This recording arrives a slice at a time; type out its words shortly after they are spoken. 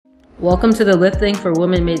Welcome to the Lifting for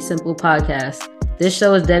Women Made Simple podcast. This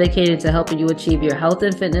show is dedicated to helping you achieve your health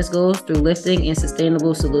and fitness goals through lifting and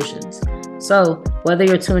sustainable solutions. So, whether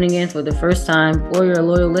you're tuning in for the first time or you're a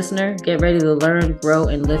loyal listener, get ready to learn, grow,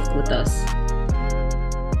 and lift with us.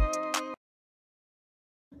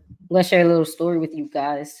 I'm going to share a little story with you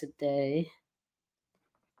guys today.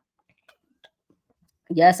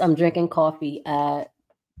 Yes, I'm drinking coffee at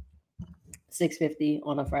 6:50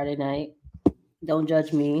 on a Friday night. Don't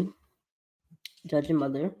judge me. Judge your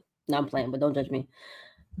mother. No, I'm playing, but don't judge me.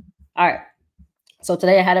 All right. So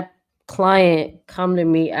today I had a client come to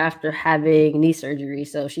me after having knee surgery.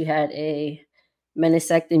 So she had a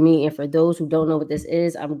meniscectomy. And for those who don't know what this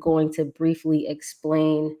is, I'm going to briefly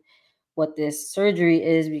explain what this surgery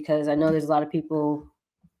is because I know there's a lot of people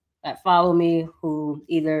that follow me who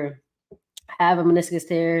either have a meniscus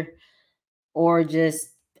tear or just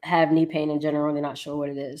have knee pain in general and they're not sure what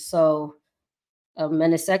it is. So a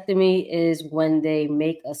meniscectomy is when they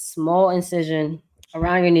make a small incision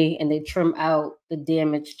around your knee and they trim out the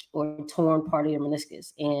damaged or torn part of your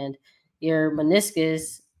meniscus. And your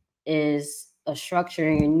meniscus is a structure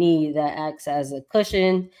in your knee that acts as a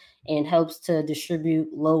cushion and helps to distribute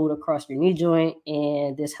load across your knee joint.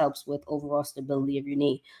 And this helps with overall stability of your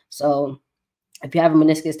knee. So if you have a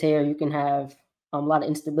meniscus tear, you can have a lot of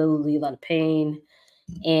instability, a lot of pain,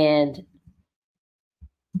 and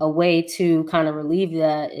a way to kind of relieve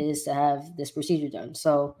that is to have this procedure done.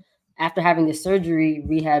 So after having this surgery,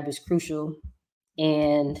 rehab is crucial,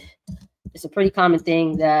 and it's a pretty common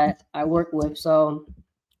thing that I work with. So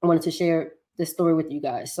I wanted to share this story with you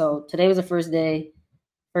guys. So today was the first day,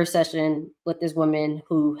 first session with this woman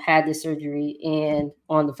who had this surgery. And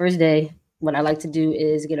on the first day, what I like to do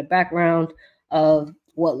is get a background of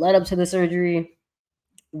what led up to the surgery,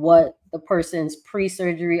 what the person's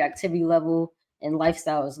pre-surgery activity level and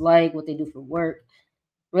lifestyle is like, what they do for work,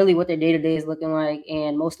 really what their day-to-day is looking like,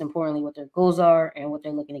 and most importantly, what their goals are and what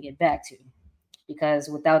they're looking to get back to. Because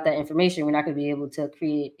without that information, we're not going to be able to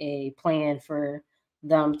create a plan for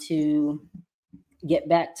them to get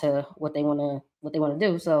back to what they want to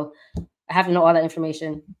do. So I have to know all that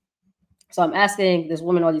information. So I'm asking this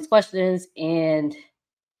woman all these questions and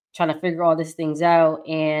trying to figure all these things out.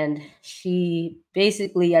 And she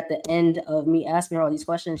basically, at the end of me asking her all these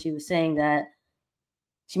questions, she was saying that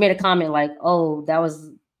she made a comment like, "Oh,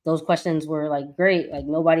 those questions were like great. Like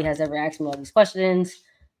nobody has ever asked me all these questions.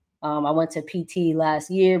 I went to PT last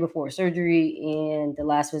year before surgery, and the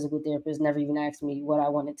last physical therapist never even asked me what I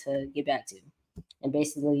wanted to get back to, and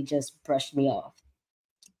basically just brushed me off."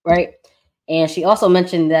 Right. And she also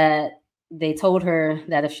mentioned that they told her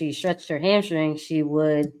that if she stretched her hamstring, she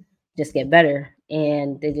would just get better.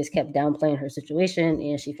 And they just kept downplaying her situation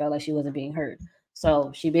and she felt like she wasn't being heard.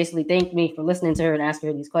 So she basically thanked me for listening to her and asking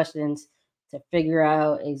her these questions to figure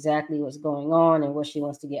out exactly what's going on and what she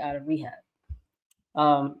wants to get out of rehab.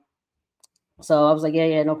 So I was like,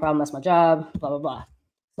 yeah, no problem. That's my job, blah, blah, blah.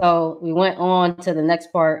 So we went on to the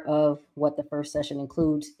next part of what the first session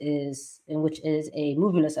includes which is a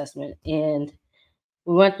movement assessment. And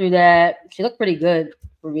we went through that. She looked pretty good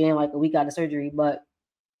for being like a week out of surgery. But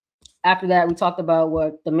after that, we talked about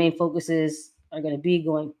what the main focuses are going to be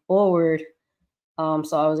going forward.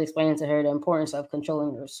 So I was explaining to her the importance of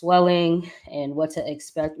controlling her swelling and what to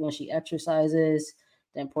expect when she exercises,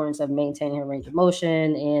 the importance of maintaining her range of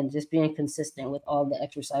motion, and just being consistent with all the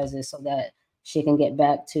exercises so that she can get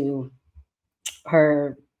back to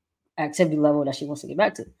her activity level that she wants to get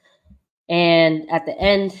back to. And at the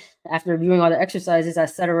end, after reviewing all the exercises, I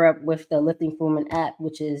set her up with the Lifting for Women app,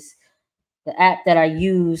 which is the app that I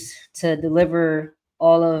use to deliver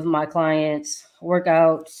all of my clients'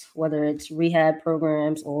 workouts, whether it's rehab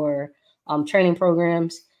programs or training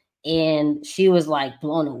programs. And she was like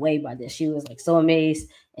blown away by this. She was like so amazed.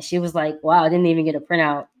 And she was like, wow, I didn't even get a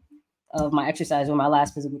printout of my exercise with my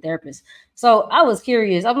last physical therapist. So I was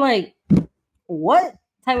curious. I'm like, what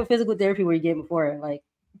type of physical therapy were you getting before? Like,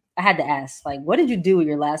 I had to ask, like, what did you do with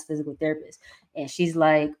your last physical therapist? And she's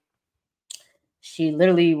like, she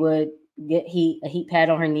literally would get a heat pad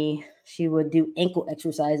on her knee. She would do ankle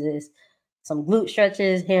exercises, some glute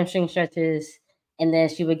stretches, hamstring stretches, and then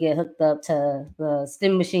she would get hooked up to the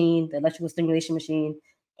stim machine, the electrical stimulation machine,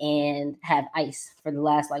 and have ice for the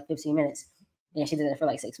last like 15 minutes. And she did that for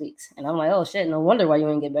like 6 weeks. And I'm like, oh shit, no wonder why you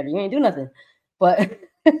ain't get better. You ain't do nothing. But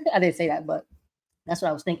I didn't say that, but that's what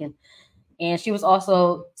I was thinking. And she was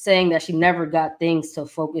also saying that she never got things to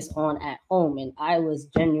focus on at home. And I was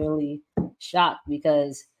genuinely shocked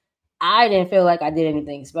because I didn't feel like I did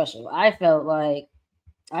anything special. I felt like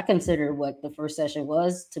I considered what the first session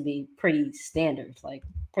was to be pretty standard, like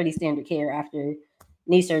pretty standard care after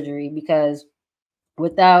knee surgery, because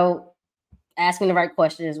without asking the right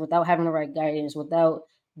questions, without having the right guidance, without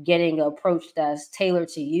getting an approach that's tailored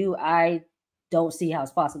to you, I don't see how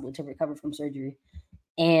it's possible to recover from surgery.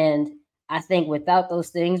 And I think without those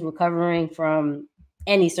things, recovering from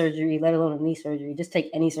any surgery, let alone a knee surgery, just take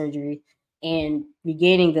any surgery, and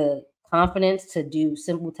regaining the confidence to do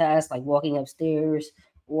simple tasks like walking upstairs,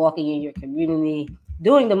 walking in your community,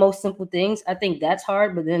 doing the most simple things. I think that's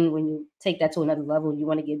hard. But then when you take that to another level, you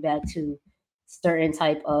want to get back to certain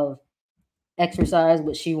type of exercise.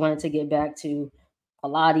 But she wanted to get back to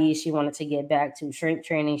Pilates. She wanted to get back to strength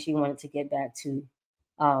training. She wanted to get back to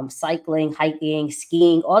cycling, hiking,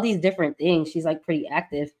 skiing, all these different things. She's like pretty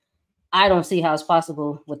active. I don't see how it's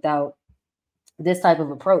possible without this type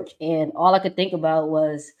of approach. And all I could think about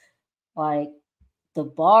was like the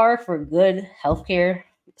bar for good healthcare,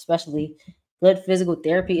 especially good physical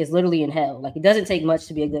therapy, is literally in hell. Like, it doesn't take much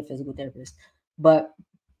to be a good physical therapist. But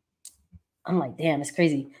I'm like, damn, it's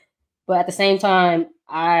crazy. But at the same time,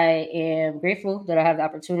 I am grateful that I have the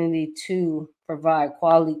opportunity to provide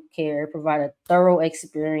quality care, provide a thorough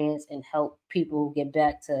experience, and help people get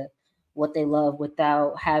back to what they love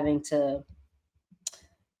without having to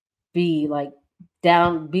be like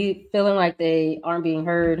be feeling like they aren't being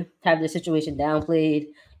heard, have their situation downplayed,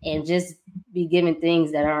 and just be given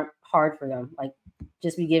things that aren't hard for them. Like,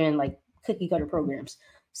 just be given like cookie cutter programs.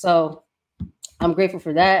 So I'm grateful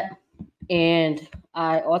for that. And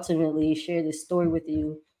I ultimately share this story with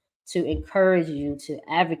you to encourage you to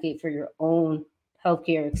advocate for your own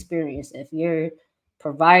healthcare experience. If your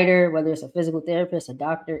provider, whether it's a physical therapist, a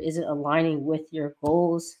doctor, isn't aligning with your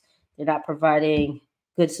goals, they're not providing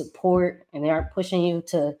good support, and they aren't pushing you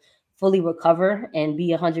to fully recover and be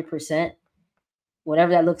 100%,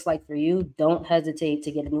 whatever that looks like for you, don't hesitate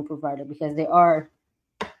to get a new provider, because there are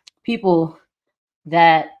people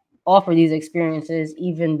that offer these experiences,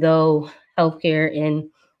 even though healthcare in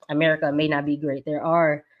America may not be great. There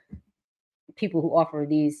are people who offer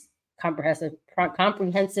these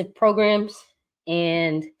comprehensive programs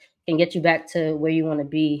and can get you back to where you want to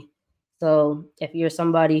be. So if you're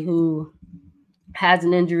somebody who has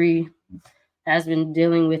an injury, has been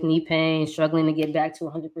dealing with knee pain, struggling to get back to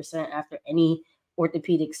 100% after any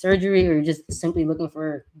orthopedic surgery, or just simply looking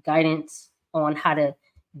for guidance on how to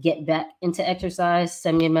get back into exercise,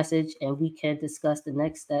 send me a message and we can discuss the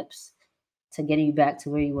next steps to getting you back to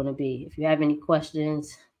where you want to be. If you have any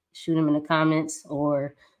questions, shoot them in the comments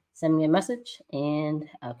or send me a message, and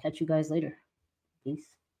I'll catch you guys later. Peace.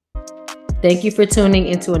 Thank you for tuning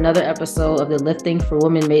into another episode of the Lifting for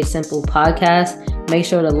Women Made Simple podcast. Make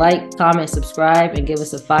sure to like, comment, subscribe, and give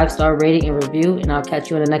us a 5-star rating and review, and I'll catch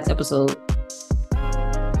you in the next episode.